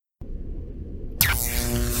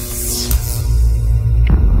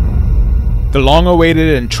The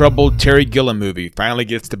long-awaited and troubled Terry Gilliam movie finally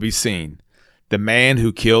gets to be seen. The Man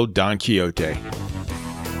Who Killed Don Quixote.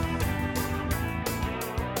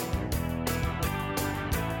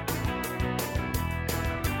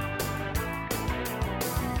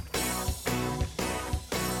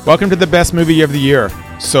 Welcome to the best movie of the year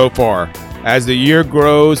so far. As the year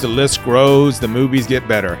grows, the list grows, the movies get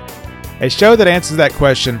better. A show that answers that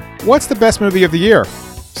question, what's the best movie of the year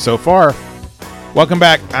so far? Welcome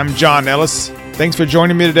back. I'm John Ellis. Thanks for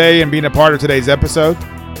joining me today and being a part of today's episode.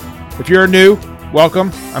 If you're new,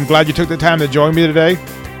 welcome. I'm glad you took the time to join me today.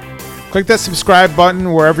 Click that subscribe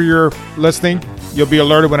button wherever you're listening. You'll be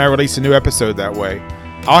alerted when I release a new episode that way.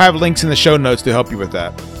 I'll have links in the show notes to help you with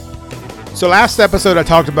that. So last episode I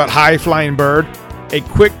talked about High Flying Bird, a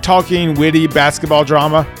quick-talking, witty basketball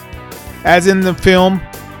drama. As in the film,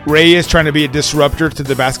 Ray is trying to be a disruptor to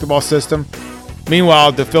the basketball system.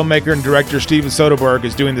 Meanwhile, the filmmaker and director Steven Soderbergh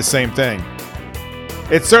is doing the same thing.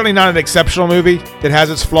 It's certainly not an exceptional movie. It has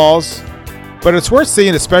its flaws, but it's worth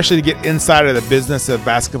seeing, especially to get inside of the business of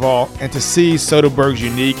basketball and to see Soderbergh's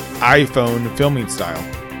unique iPhone filming style.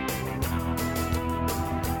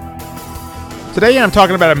 Today I'm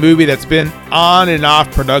talking about a movie that's been on and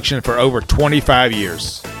off production for over 25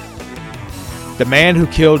 years. The Man Who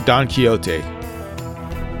Killed Don Quixote.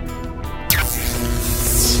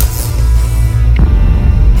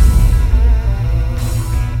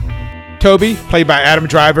 Toby, played by Adam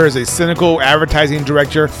Driver, is a cynical advertising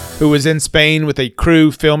director who was in Spain with a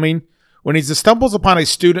crew filming when he stumbles upon a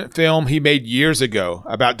student film he made years ago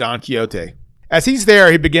about Don Quixote. As he's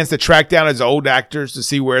there, he begins to track down his old actors to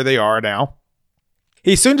see where they are now.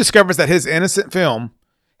 He soon discovers that his innocent film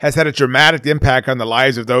has had a dramatic impact on the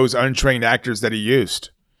lives of those untrained actors that he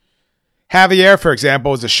used. Javier, for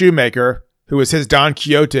example, is a shoemaker who was his Don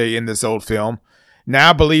Quixote in this old film,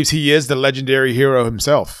 now believes he is the legendary hero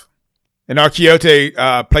himself. And our Quixote,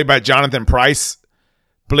 played by Jonathan Pryce,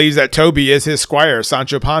 believes that Toby is his squire,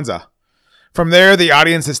 Sancho Panza. From there, the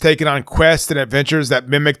audience is taken on quests and adventures that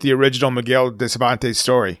mimic the original Miguel de Cervantes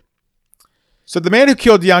story. So The Man Who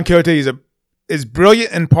Killed Don Quixote is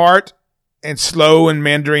brilliant in part and slow and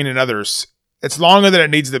meandering in others. It's longer than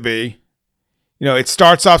it needs to be. You know, it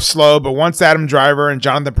starts off slow, but once Adam Driver and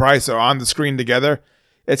Jonathan Pryce are on the screen together,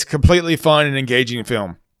 it's a completely fun and engaging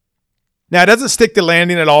film. Now, it doesn't stick the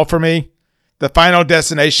landing at all for me. The final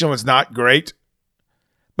destination was not great,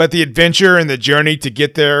 but the adventure and the journey to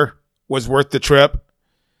get there was worth the trip.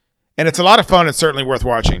 And it's a lot of fun and certainly worth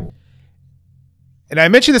watching. And I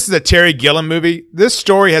mentioned this is a Terry Gilliam movie. This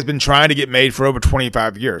story has been trying to get made for over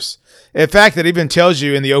 25 years. In fact, it even tells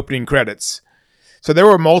you in the opening credits. So there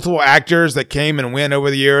were multiple actors that came and went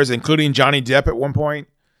over the years, including Johnny Depp at one point.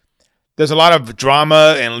 There's a lot of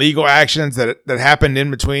drama and legal actions that happened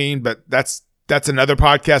in between, but that's another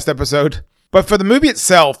podcast episode. But for the movie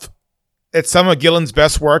itself, it's some of Gilliam's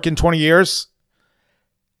best work in 20 years.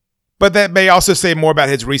 But that may also say more about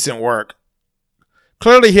his recent work.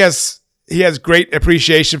 Clearly, he has great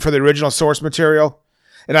appreciation for the original source material.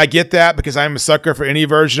 And I get that because I'm a sucker for any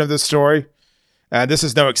version of this story. This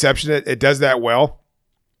is no exception. It does that well.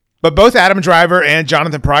 But both Adam Driver and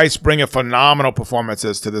Jonathan Pryce bring a phenomenal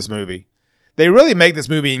performances to this movie. They really make this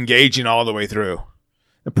movie engaging all the way through.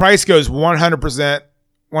 The Pryce goes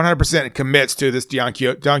 100% commits to this Don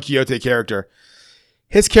Quixote character.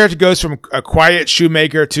 His character goes from a quiet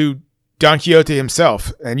shoemaker to Don Quixote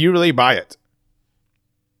himself, and you really buy it.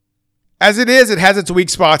 As it is, it has its weak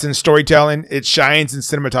spots in storytelling. It shines in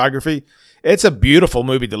cinematography. It's a beautiful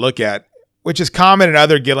movie to look at, which is common in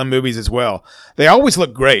other Gilliam movies as well. They always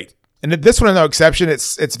look great. And this one is no exception.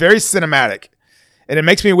 It's very cinematic. And it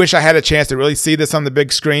makes me wish I had a chance to really see this on the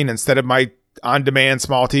big screen instead of my on-demand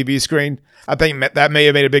small TV screen. I think that may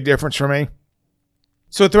have made a big difference for me.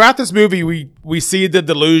 So throughout this movie, we see the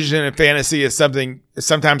delusion and fantasy as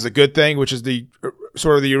sometimes a good thing, which is the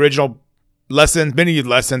sort of the original lessons, many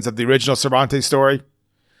lessons of the original Cervantes story.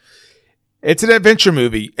 It's an adventure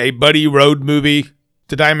movie, a buddy road movie.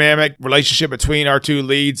 The dynamic relationship between our two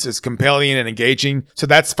leads is compelling and engaging, so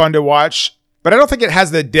that's fun to watch. But I don't think it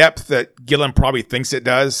has the depth that Gilliam probably thinks it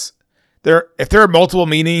does. If there are multiple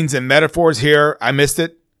meanings and metaphors here, I missed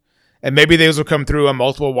it. And maybe those will come through on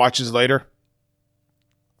multiple watches later.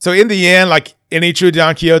 So in the end, like any true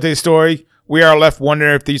Don Quixote story, we are left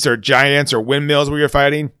wondering if these are giants or windmills we are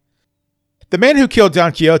fighting. The Man Who Killed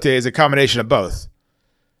Don Quixote is a combination of both.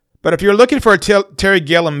 But if you're looking for a Terry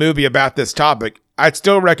Gilliam movie about this topic, I'd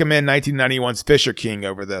still recommend 1991's Fisher King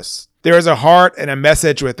over this. There is a heart and a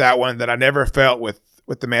message with that one that I never felt with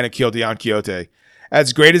The Man Who Killed Don Quixote.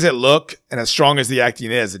 As great as it looked and as strong as the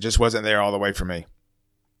acting is, it just wasn't there all the way for me.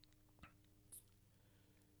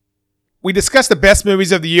 We discussed the best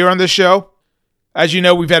movies of the year on this show. As you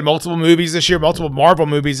know, we've had multiple movies this year, multiple Marvel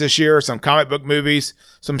movies this year, some comic book movies,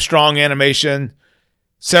 some strong animation,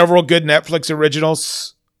 several good Netflix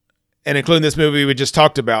originals, and including this movie we just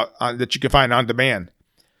talked about that you can find on demand.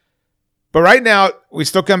 But right now, we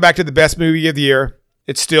still come back to the best movie of the year.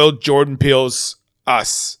 It's still Jordan Peele's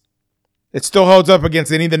Us. It still holds up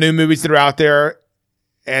against any of the new movies that are out there,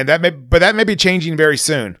 and that may be changing very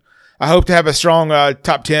soon. I hope to have a strong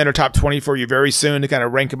top 10 or top 20 for you very soon to kind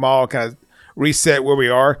of rank them all, kind of reset where we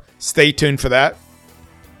are. Stay tuned for that.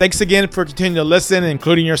 Thanks again for continuing to listen,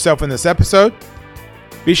 including yourself in this episode.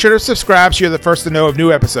 Be sure to subscribe so you're the first to know of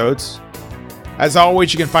new episodes. As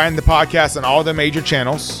always, you can find the podcast on all the major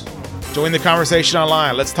channels. Join the conversation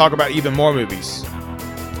online. Let's talk about even more movies.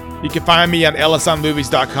 You can find me on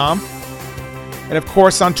ellisonmovies.com and, of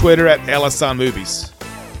course, on Twitter at ellisonmovies.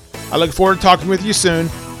 I look forward to talking with you soon.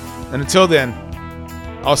 And until then,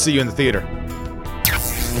 I'll see you in the theater.